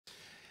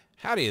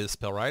Howdy, this is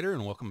Spellwriter,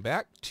 and welcome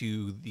back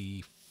to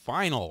the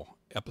final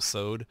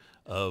episode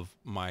of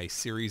my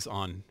series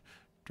on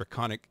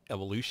Draconic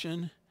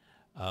Evolution.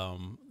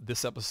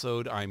 This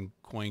episode, I'm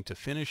going to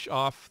finish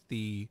off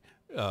the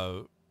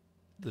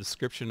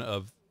description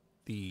of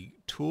the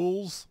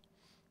tools,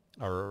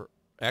 or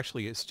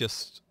actually it's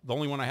just, the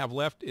only one I have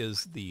left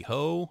is the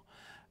hoe,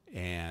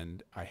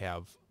 and I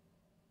have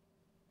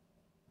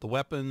the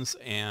weapons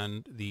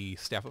and the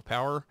Staff of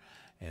Power.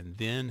 And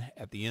then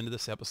at the end of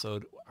this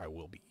episode, I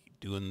will be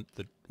doing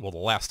the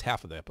last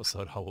half of the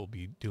episode, I will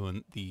be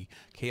doing the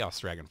Chaos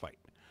Dragon fight.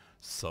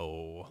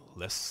 So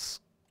let's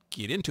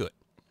get into it.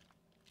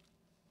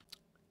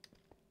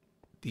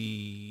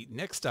 The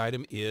next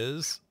item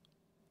is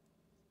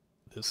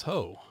this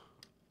hoe.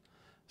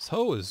 This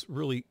hoe is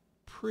really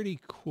pretty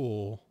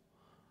cool.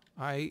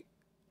 I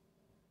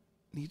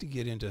need to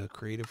get into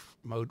creative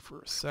mode for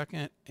a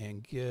second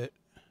and get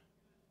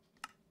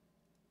a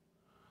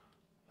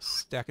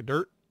stack of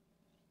dirt.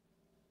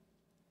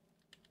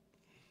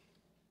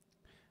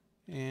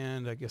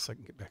 And I guess I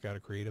can get back out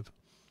of creative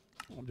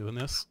while I'm doing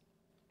this.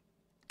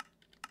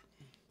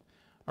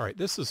 All right,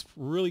 this is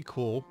really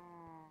cool.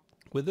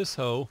 With this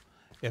hoe,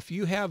 if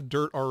you have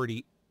dirt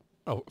already,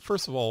 oh,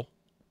 first of all,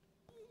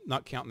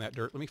 not counting that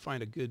dirt, let me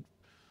find a good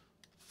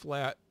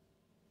flat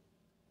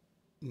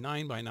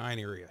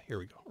 9x9 area. Here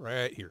we go,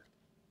 right here.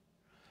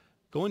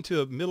 Go into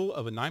the middle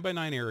of a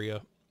 9x9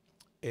 area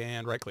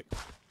and right click.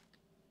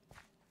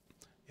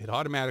 It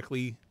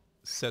automatically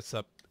sets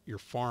up your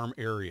farm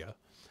area.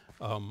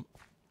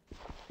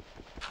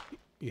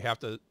 You have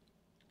to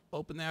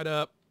open that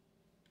up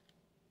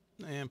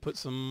and put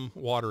some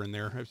water in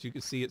there. As you can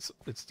see, it's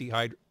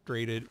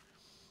dehydrated.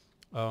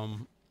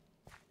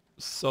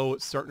 So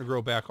it's starting to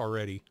grow back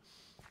already.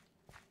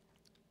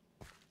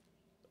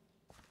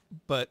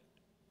 But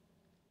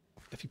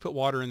if you put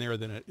water in there,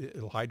 then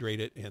it'll hydrate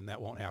it, and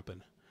that won't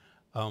happen.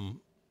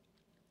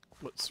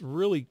 What's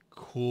really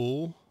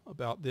cool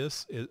about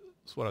this is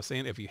what I was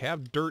saying. If you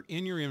have dirt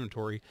in your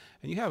inventory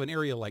and you have an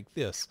area like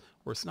this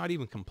where it's not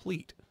even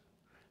complete,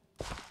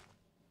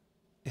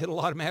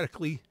 it'll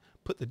automatically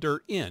put the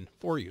dirt in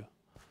for you.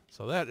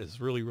 So that is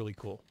really, really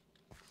cool.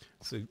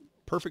 It's a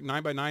perfect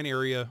 9x9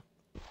 area.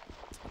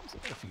 So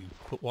if you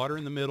put water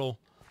in the middle,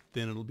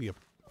 then it'll be a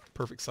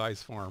perfect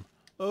size farm.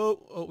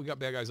 Oh, we got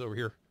bad guys over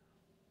here.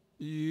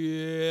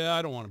 Yeah,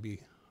 I don't want to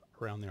be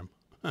around them.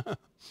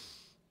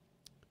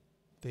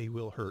 They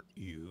will hurt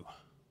you.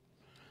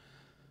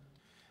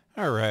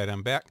 All right,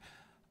 I'm back.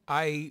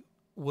 I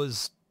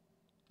was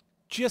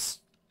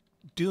just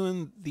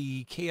doing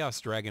the Chaos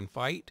Dragon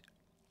fight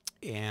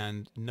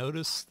and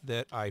noticed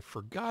that I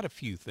forgot a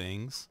few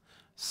things.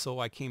 So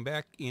I came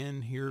back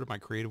in here to my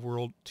creative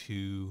world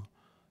to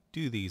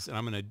do these. And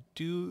I'm going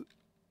to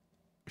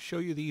show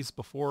you these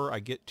before I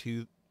get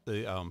to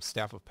the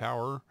Staff of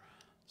Power.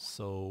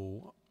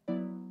 So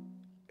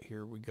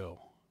here we go.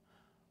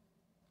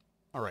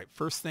 All right,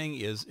 first thing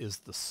is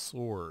the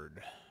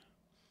sword.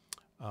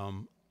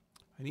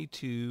 I need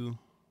to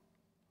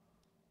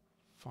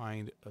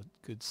find a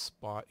good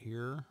spot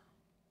here.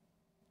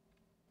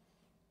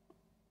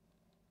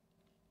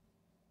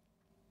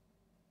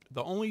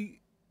 The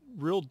only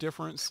real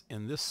difference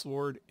in this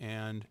sword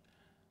and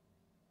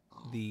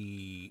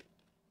the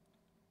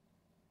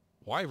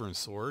Wyvern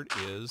sword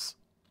is,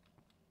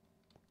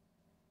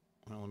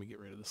 well, let me get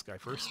rid of this guy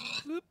first.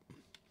 Oop.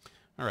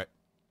 All right.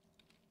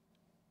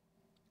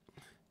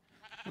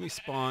 Let me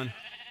spawn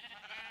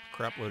a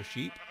crap load of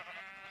sheep.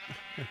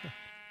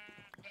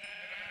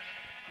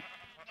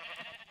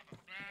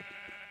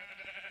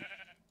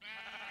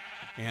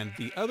 And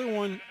the other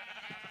one,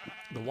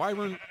 the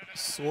Wyvern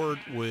sword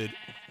would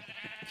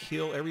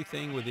kill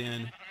everything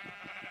within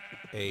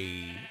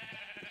a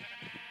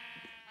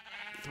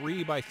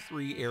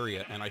 3x3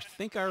 area. And I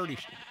think I already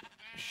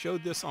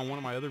showed this on one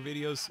of my other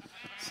videos,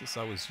 since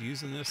I was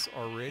using this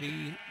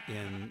already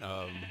in,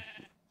 I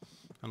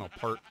don't know,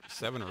 part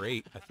 7 or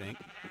 8, I think.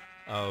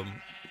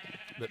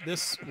 But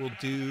this will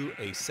do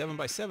a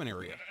 7x7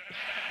 area.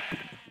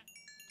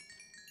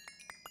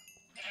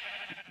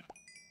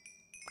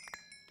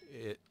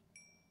 It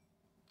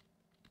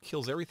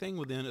kills everything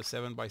within a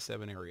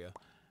 7x7 area.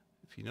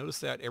 If you notice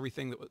that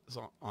everything that was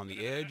on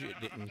the edge, it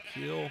didn't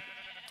kill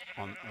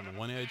on the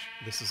one edge.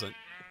 This is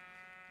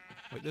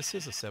wait, this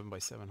is a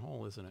 7x7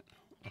 hole, isn't it?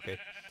 Okay.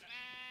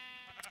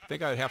 I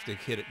think I would have to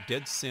hit it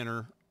dead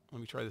center.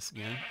 Let me try this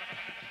again.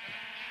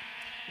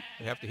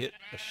 I have to hit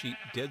a sheep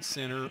dead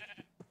center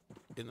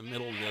in the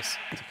middle of this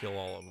to kill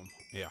all of them.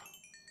 Yeah.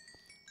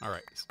 All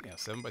right. Yeah,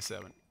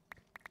 7x7.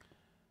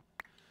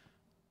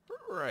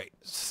 Right.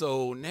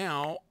 So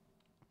now,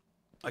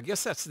 I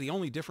guess that's the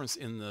only difference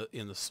in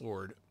the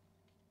sword.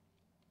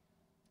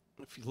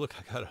 If you look,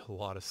 I got a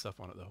lot of stuff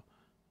on it though.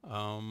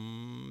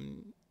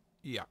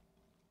 Yeah.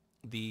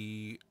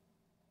 The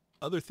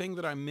other thing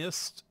that I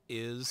missed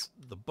is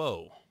the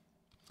bow.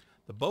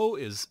 The bow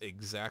is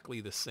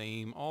exactly the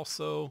same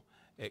also,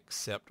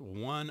 except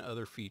one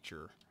other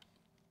feature.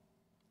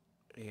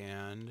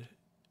 And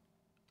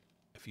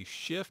if you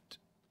shift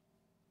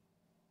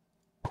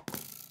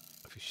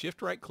If you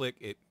shift right click,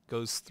 it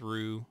goes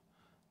through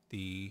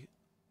the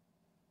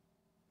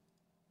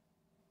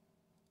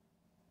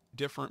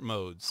different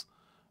modes.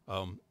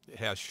 It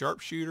has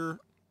sharpshooter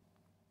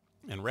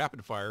and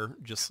rapid fire,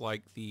 just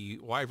like the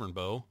Wyvern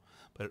bow,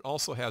 but it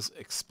also has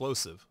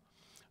explosive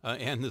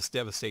and this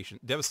devastation.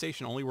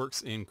 Devastation only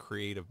works in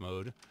creative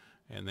mode,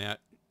 and that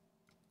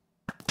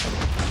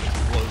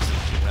blows the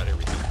shit out of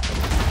everything.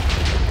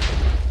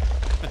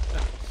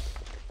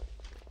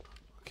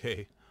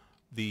 Okay,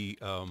 the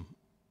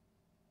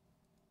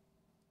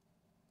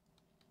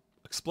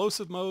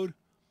explosive mode,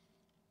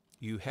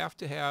 you have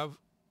to have,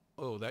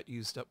 oh, that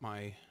used up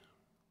my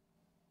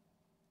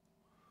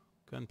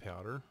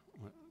gunpowder.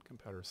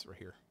 Gunpowder's right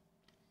here.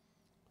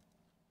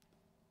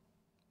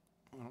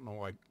 I don't know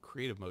why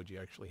creative mode you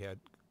actually had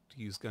to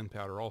use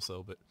gunpowder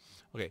also, but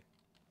okay.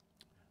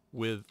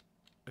 With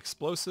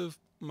explosive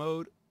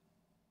mode,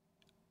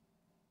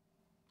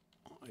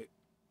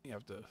 you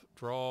have to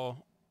draw,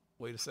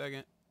 wait a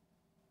second,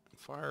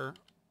 fire.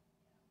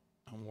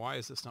 And why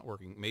is this not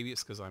working? Maybe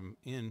it's because I'm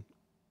in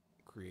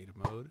creative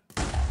mode.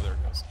 Oh, there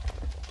it goes.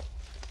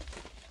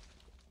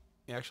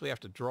 You actually have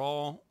to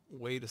draw,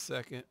 wait a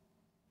second.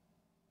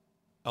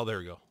 Oh, there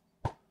we go.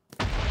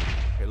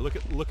 Okay, look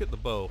at the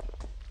bow.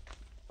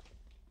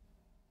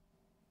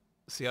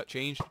 See how it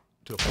changed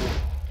to a full,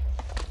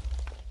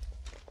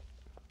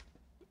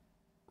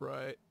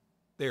 right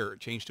there, it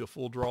changed to a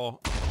full draw,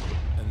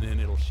 and then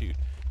it'll shoot.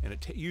 And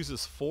it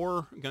uses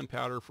 4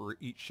 gunpowder for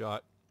each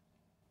shot,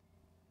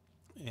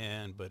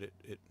 but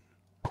it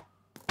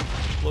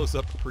blows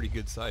up a pretty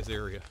good size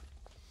area.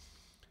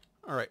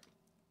 All right,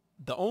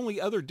 the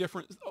only other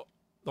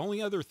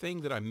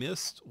thing that I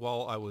missed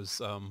while I was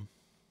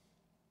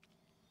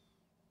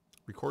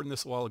recording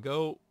this a while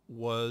ago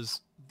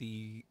was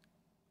the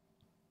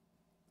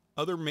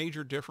other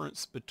major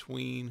difference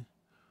between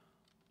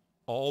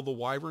all the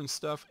Wyvern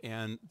stuff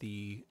and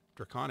the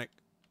Draconic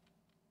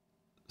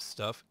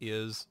stuff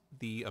is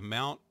the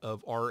amount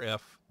of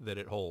RF that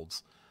it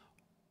holds.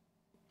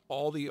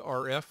 All the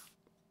RF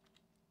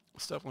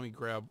stuff, let me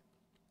grab,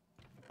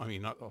 I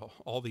mean, not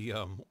all the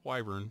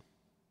Wyvern.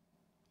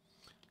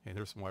 Okay,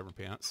 there's some Wyvern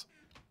pants.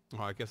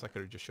 Oh, I guess I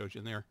could have just showed you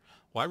in there.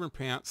 Wyvern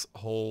pants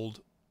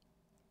hold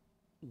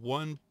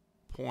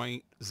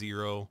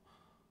 1.0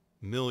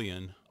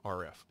 million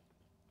RF.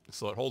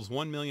 So it holds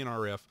 1 million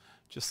RF,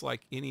 just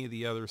like any of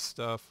the other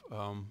stuff.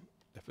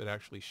 If it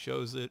actually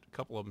shows it, a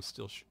couple of them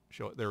still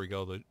show it. There we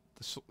go. The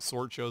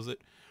sword shows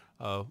it.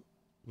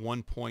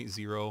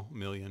 1.0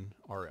 million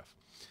RF.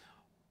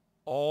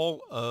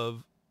 All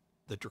of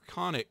the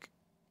Draconic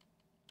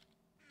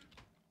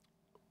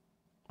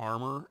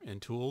armor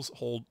and tools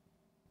hold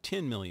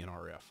 10 million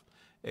RF,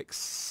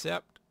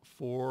 except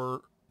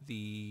for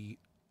the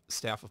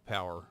Staff of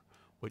Power,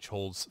 which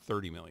holds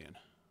 30 million.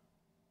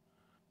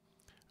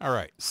 All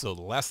right, so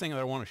the last thing that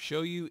I want to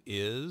show you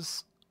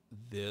is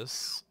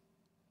this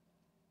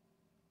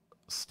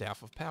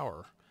Staff of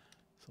Power.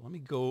 So let me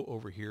go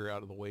over here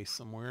out of the way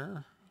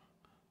somewhere,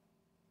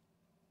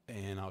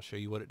 and I'll show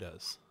you what it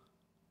does.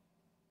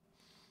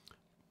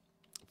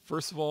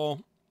 First of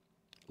all,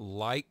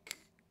 like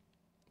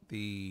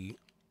the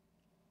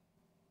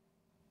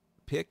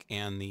pick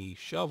and the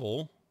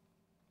shovel,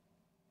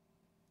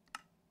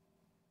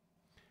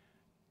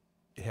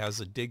 it has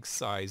a dig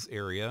size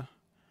area,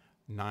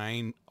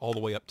 9 all the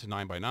way up to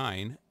 9 by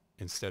 9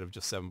 instead of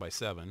just 7 by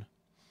 7.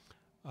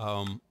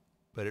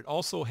 But it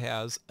also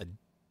has a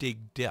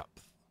dig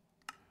depth,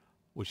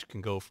 which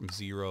can go from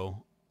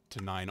 0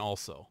 to 9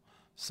 also.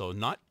 So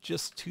not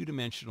just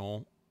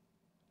 2-dimensional,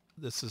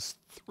 this is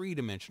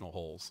 3-dimensional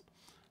holes.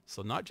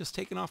 So not just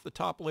taking off the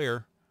top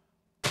layer,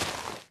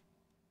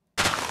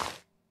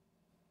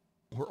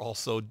 we're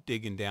also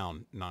digging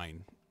down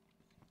 9.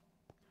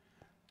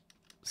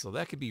 So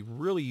that could be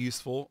really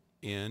useful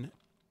in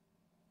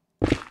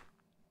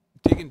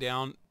digging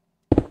down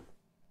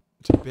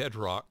to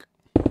bedrock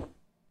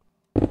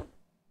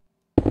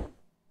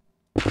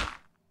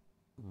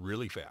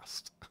really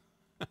fast.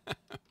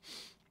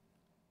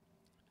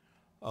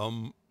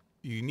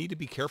 You need to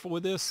be careful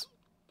with this.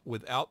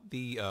 Without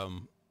the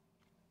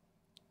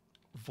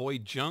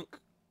void junk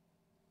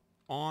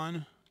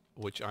on,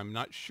 which I'm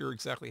not sure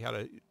exactly how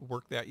to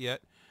work that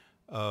yet,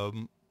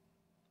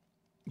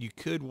 you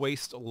could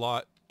waste a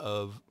lot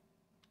of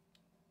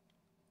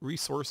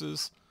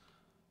resources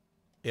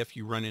if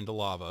you run into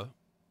lava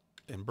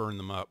and burn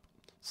them up.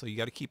 So you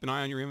got to keep an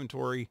eye on your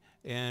inventory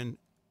and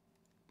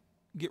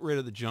get rid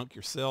of the junk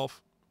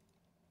yourself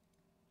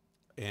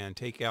and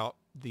take out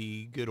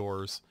the good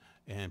ores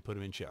and put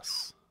them in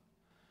chests.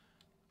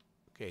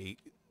 Okay,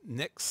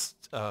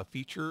 next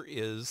feature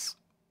is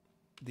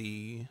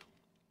the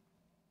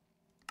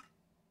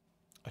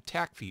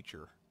attack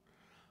feature.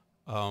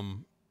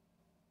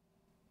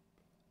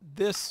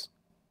 This,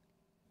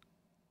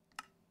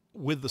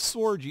 with the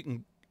sword, you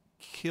can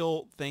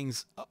kill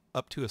things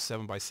up to a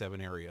 7 by 7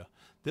 area.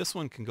 This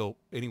one can go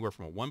anywhere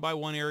from a 1 by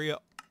 1 area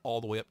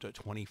all the way up to a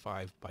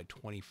 25 by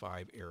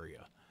 25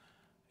 area.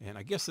 And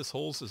I guess this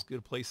holds as good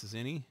a place as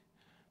any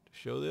to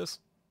show this.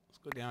 Let's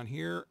go down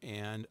here,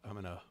 and I'm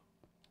going to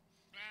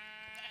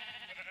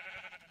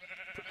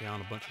put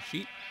down a bunch of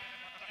sheep.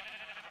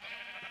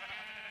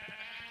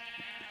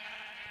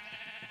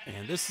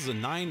 And this is a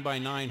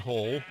 9x9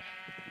 hole,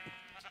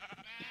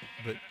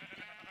 but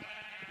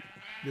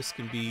this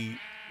can be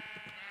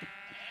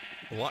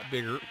a lot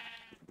bigger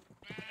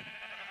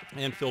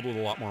and filled with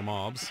a lot more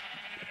mobs.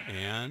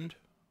 And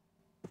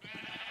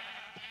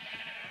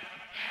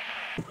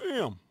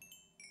bam!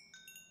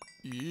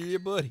 Yeah,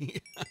 buddy.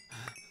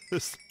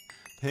 This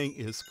thing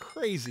is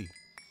crazy.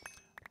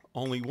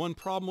 Only one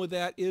problem with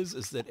that is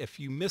that if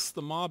you miss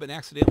the mob and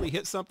accidentally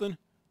hit something,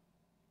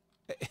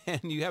 and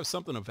you have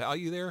something of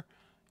value there,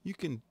 you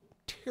can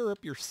tear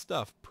up your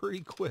stuff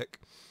pretty quick.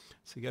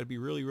 So you got to be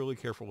really, really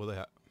careful with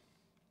that.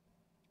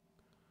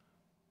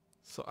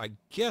 So I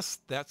guess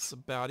that's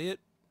about it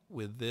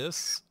with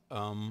this.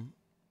 I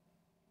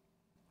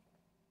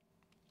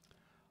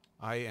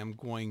am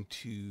going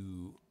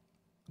to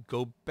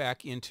go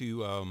back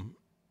into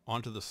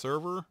onto the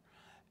server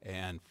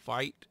and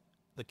fight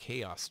the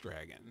Chaos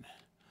Dragon.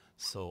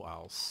 So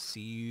I'll see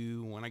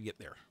you when I get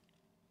there.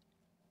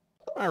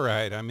 All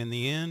right, I'm in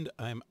the end.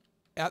 I'm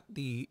at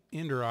the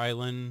Ender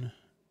Island,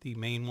 the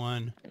main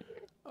one.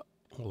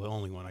 Well, the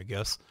only one, I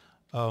guess.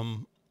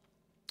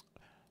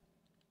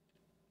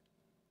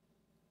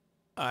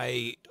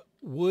 I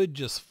would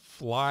just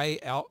fly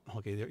out.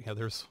 Okay,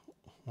 there's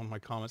one of my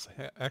comments.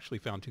 I actually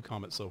found 2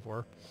 comments so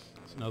far.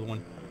 There's another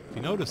one. If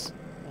you notice,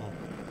 well,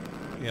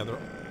 yeah, they're...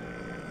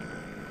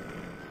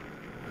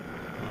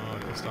 I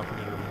can stop and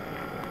enter them.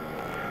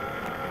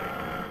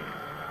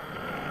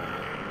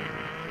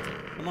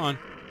 Come on.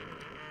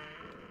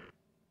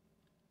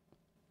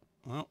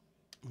 Well,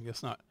 I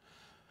guess not.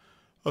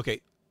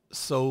 Okay,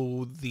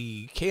 so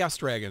the Chaos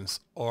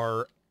Dragons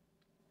are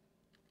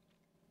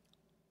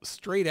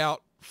straight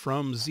out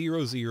from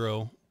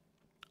 0,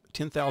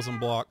 10,000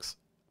 blocks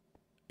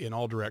in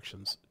all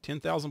directions.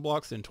 10,000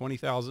 blocks, then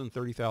 20,000,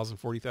 30,000,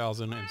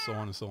 40,000, and so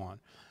on and so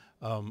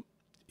on,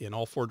 in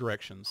all 4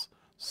 directions.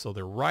 So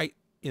they're right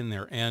in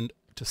there. And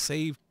to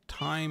save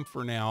time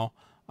for now,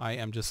 I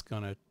am just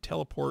going to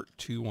teleport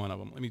to one of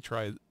them. Let me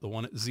try the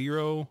one at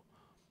 0.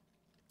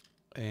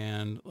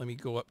 And let me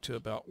go up to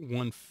about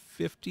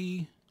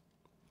 150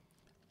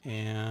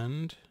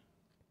 and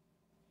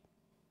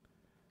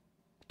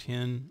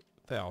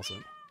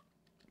 10,000.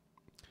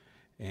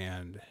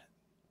 And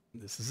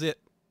this is it.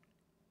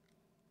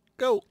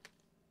 Go!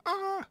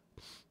 Ah!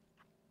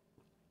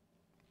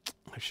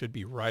 I should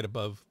be right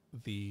above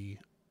the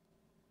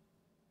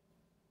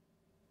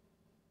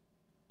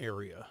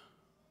area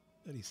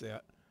that he's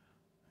at.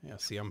 Yeah,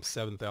 see, I'm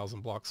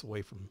 7,000 blocks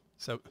away from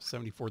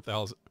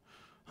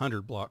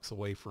 74,100 blocks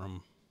away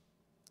from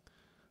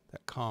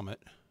that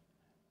comet.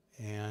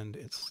 And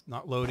it's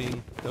not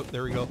loading. Oh,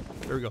 there we go.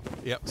 There we go.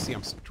 Yep, see,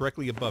 I'm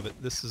directly above it.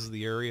 This is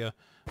the area.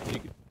 You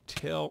can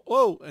tell.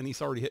 Oh, and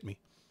he's already hit me.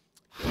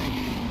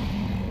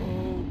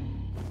 Oh.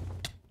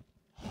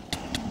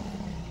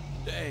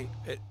 Dang.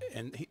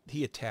 And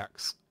he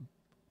attacks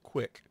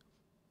quick.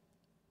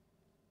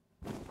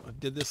 I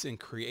did this in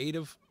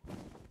creative.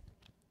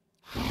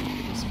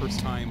 This first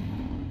time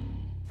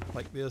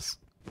like this.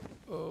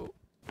 Oh.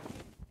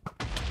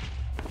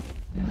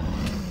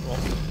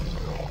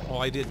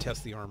 Well, I did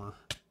test the armor.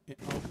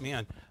 Oh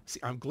man, see,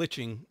 I'm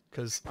glitching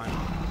because I'm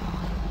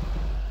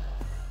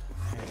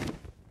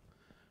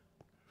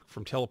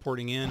from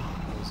teleporting in.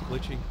 I was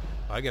glitching.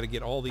 I got to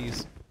get all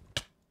these.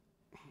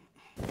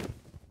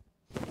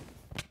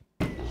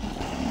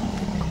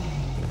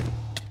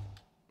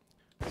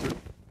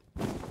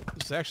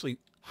 There's actually,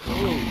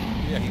 oh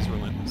yeah, he's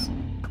relentless.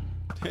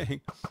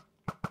 Dang.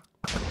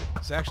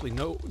 There's actually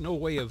no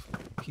way of.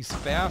 He's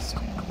fast,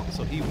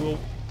 so he will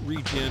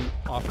regen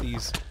off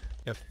these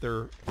if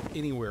they're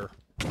anywhere.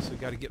 So you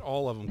got to get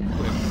all of them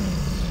quick.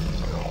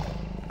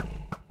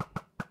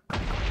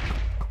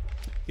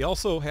 He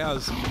also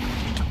has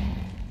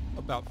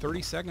about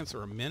 30 seconds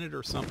or a minute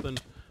or something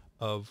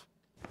of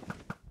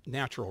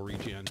natural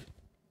regen.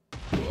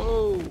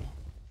 Whoa!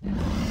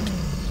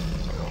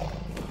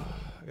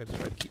 I got to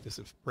try to keep this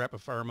in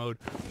rapid fire mode.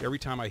 Every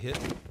time I hit,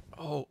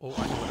 oh, I know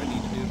what I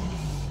need to do.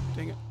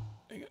 Dang it!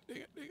 Dang it! Dang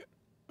it! Dang it!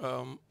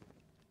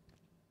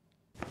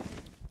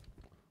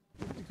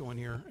 Let me go in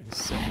here and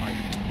set my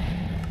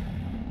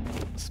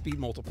speed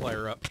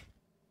multiplier up.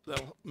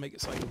 That'll make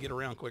it so I can get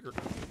around quicker.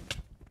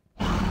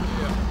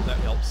 Yeah, that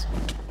helps.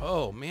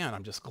 Oh man,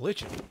 I'm just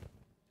glitching.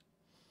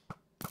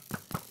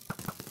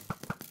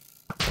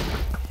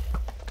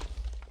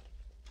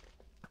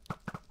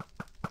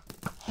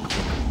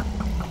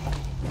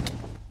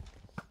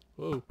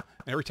 Whoa.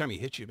 Every time he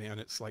hits you, man,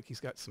 it's like he's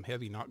got some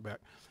heavy knockback.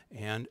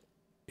 And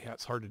yeah,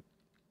 it's hard to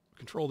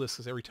control this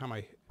because every time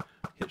I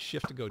hit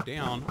shift to go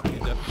down, I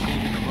end up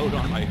changing the mode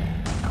on my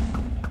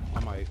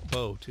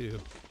bow too.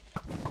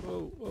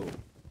 Whoa, whoa.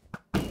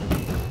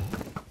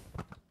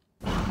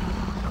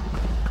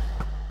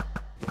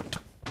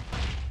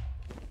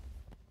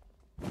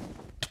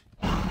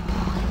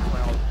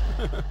 Cloud.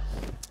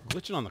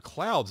 Glitching on the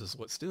clouds is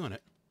what's doing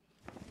it.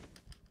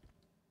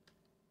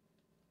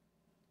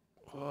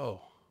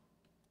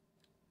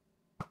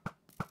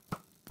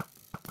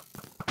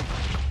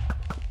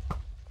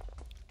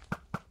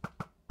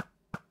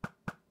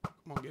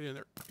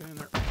 Get in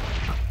there.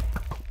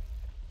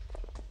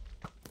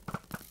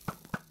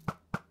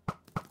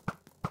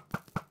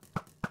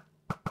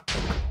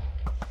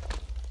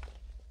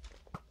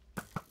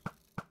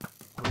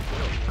 Where'd he go?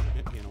 He hasn't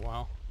hit me in a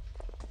while.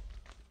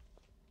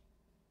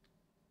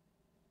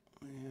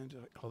 And,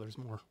 oh, there's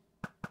more.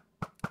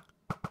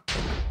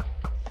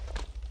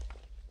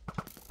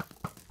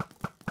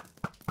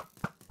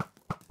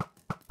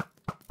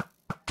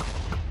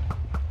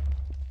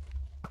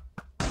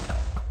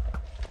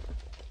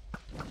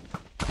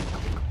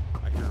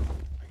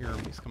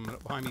 He's coming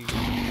up behind me.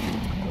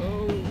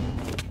 Oh!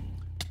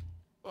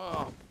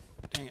 Oh,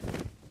 dang it.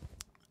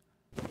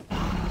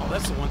 Oh,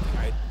 that's the one thing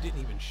I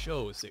didn't even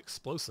show is the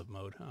explosive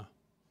mode, huh?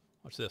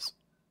 Watch this.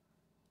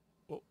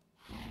 Whoa.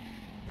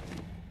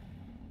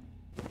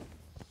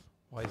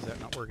 Why is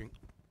that not working?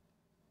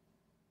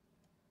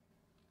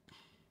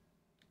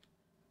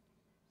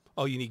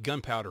 Oh, you need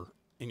gunpowder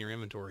in your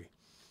inventory.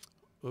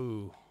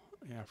 Ooh,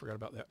 yeah, I forgot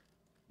about that.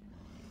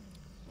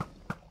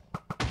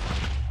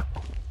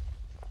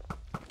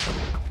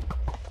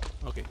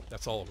 Okay,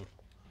 that's all of them.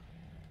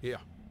 Yeah.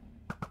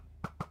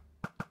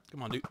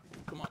 Come on, dude.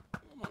 Come on.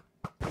 Come on.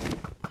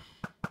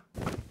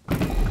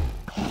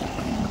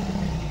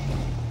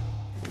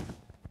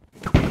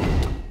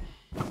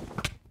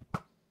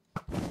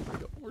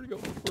 Where'd he go?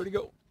 Where'd he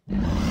go?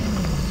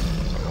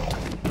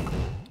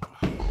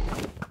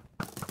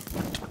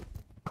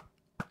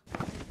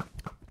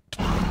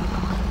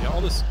 Yeah, all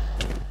this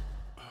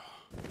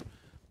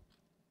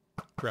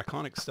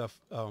draconic stuff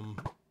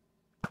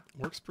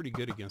works pretty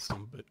good against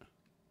him, but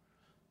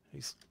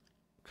he's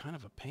kind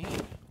of a pain.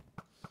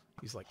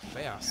 He's like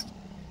fast.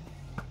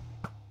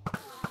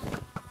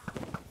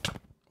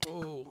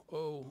 Oh,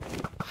 oh.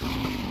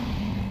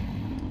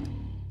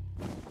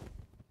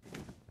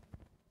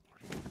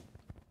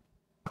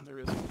 There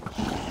is.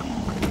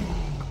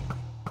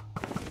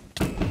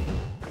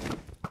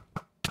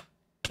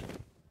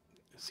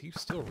 Is he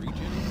still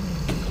regenerating?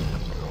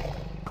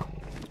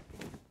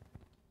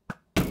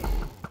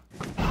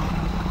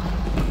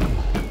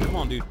 Come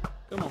on, dude.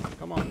 Come on,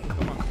 come on,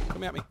 come on.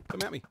 Come at me,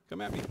 come at me,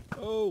 come at me.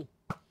 Oh!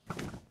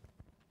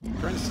 I'm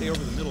trying to stay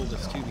over the middle of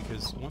this too,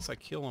 because once I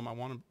kill him, I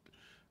want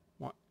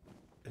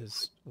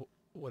his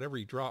whatever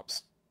he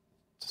drops,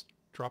 just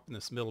drop in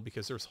this middle,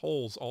 because there's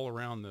holes all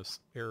around this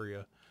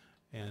area,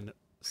 and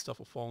stuff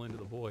will fall into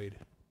the void.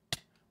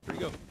 Where'd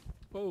he go?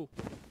 Whoa!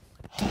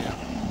 Yeah,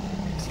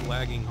 it's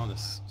lagging on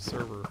this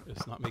server.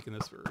 It's not making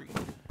this very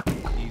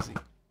easy.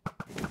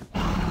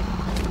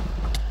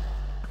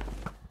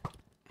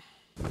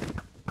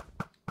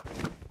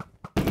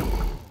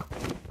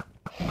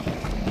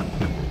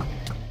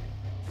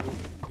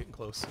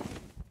 Close.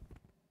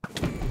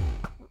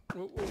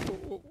 Whoa, whoa, whoa,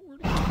 whoa.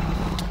 Where'd he go?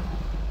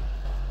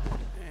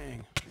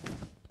 Dang.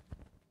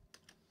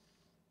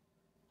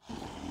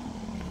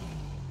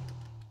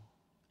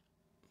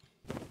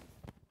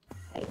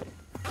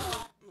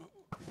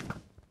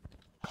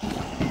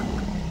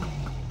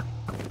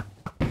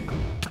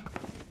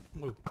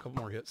 Ooh, a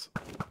couple more hits.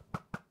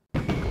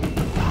 There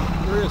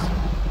he is.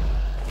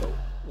 Oh,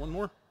 one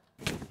more.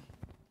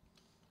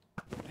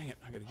 Dang it,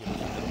 I gotta get him.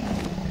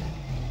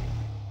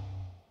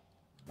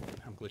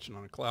 I'm glitching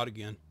on a cloud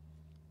again.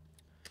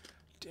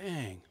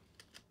 Dang.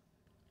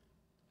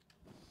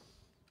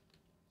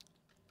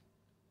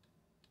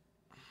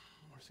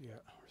 Where's he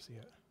at? Where's he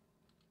at?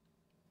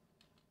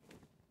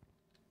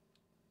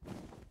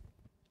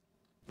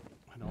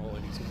 I know all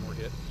I need is one more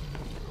hit.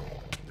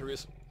 There he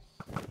is.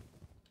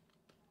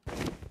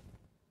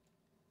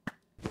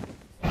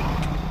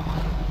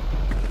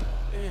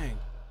 Dang.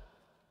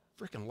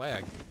 Freaking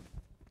lag.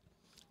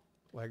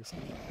 Lag's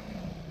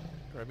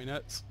drive me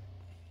nuts.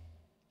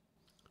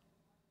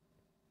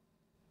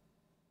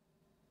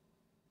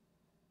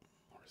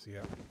 Where's he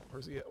at?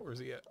 Where's he at? Where's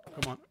he at?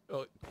 Come on.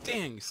 Oh,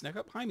 dang. You snuck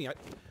up behind me.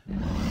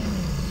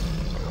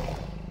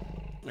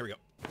 There we go.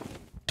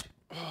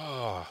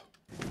 Oh.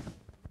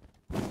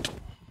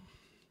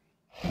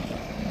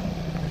 He's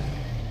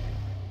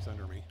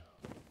under me.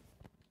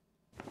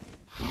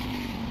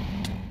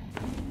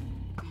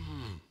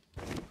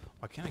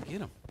 Why can't I get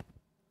him?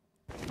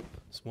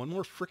 Just one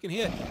more freaking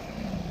hit.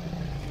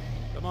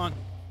 Come on.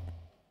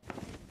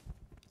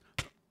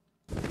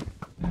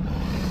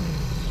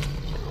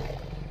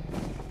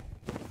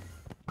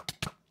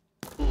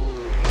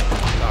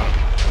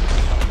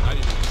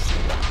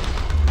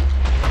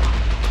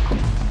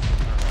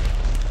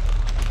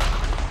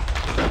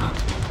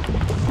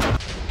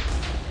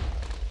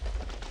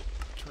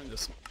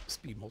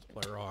 Speed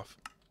multiplier off.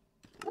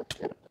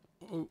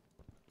 Oh.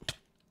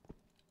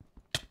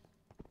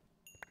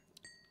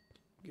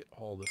 Get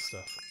all this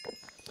stuff.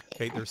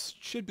 Okay, there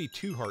should be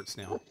 2 hearts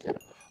now.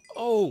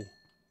 Oh!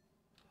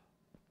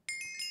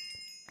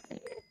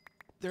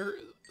 There's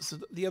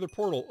the other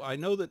portal. I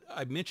know that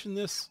I mentioned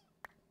this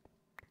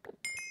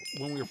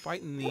when we were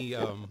fighting the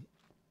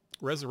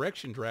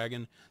resurrection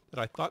dragon, that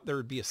I thought there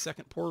would be a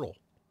second portal.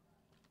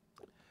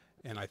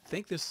 And I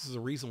think this is the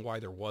reason why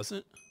there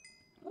wasn't.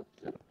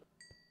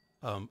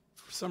 For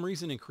some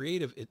reason in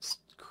creative, it's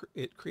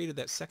it created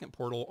that second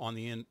portal on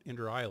the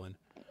Ender Island.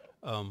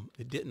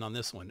 It didn't on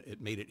this one.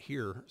 It made it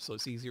here, so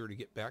it's easier to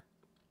get back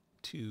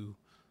to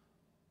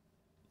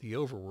the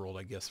overworld,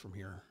 I guess, from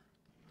here.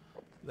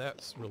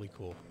 That's really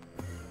cool.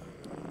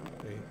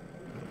 Okay,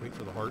 wait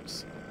for the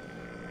hearts.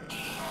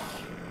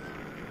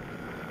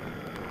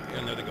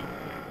 And there they go.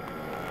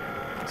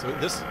 So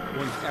this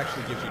one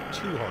actually gives you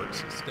 2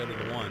 hearts instead of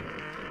the 1.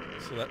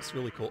 So that's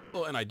really cool.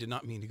 Oh, and I did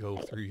not mean to go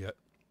through yet.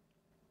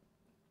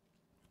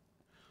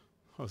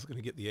 I was going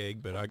to get the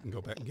egg, but I can go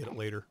back and get it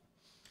later.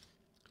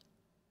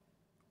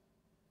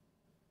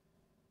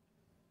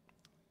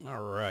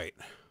 All right.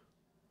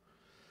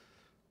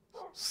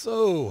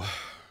 So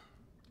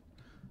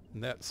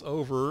that's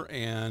over,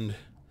 and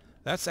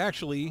that's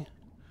actually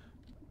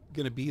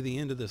going to be the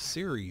end of the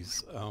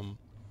series. I'm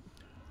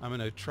going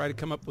to try to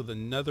come up with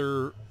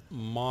another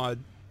mod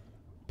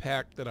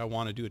pack that I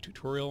want to do a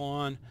tutorial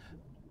on,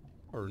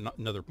 or not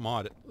another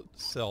mod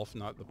itself,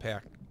 not the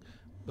pack,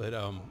 but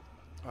I'm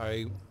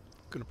going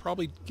to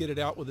probably get it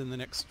out within the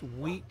next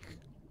week.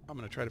 I'm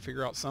going to try to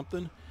figure out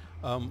something,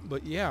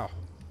 but yeah,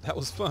 that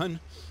was fun,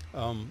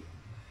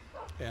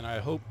 and I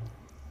hope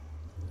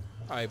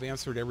I've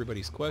answered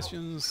everybody's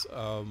questions.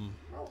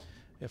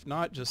 If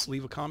not, just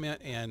leave a comment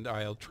and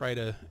I'll try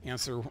to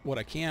answer what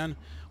I can,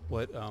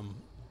 what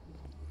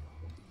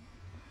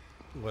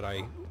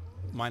I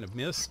might have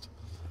missed.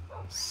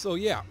 So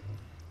yeah,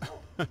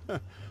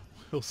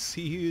 we'll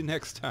see you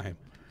next time.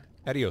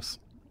 Adios.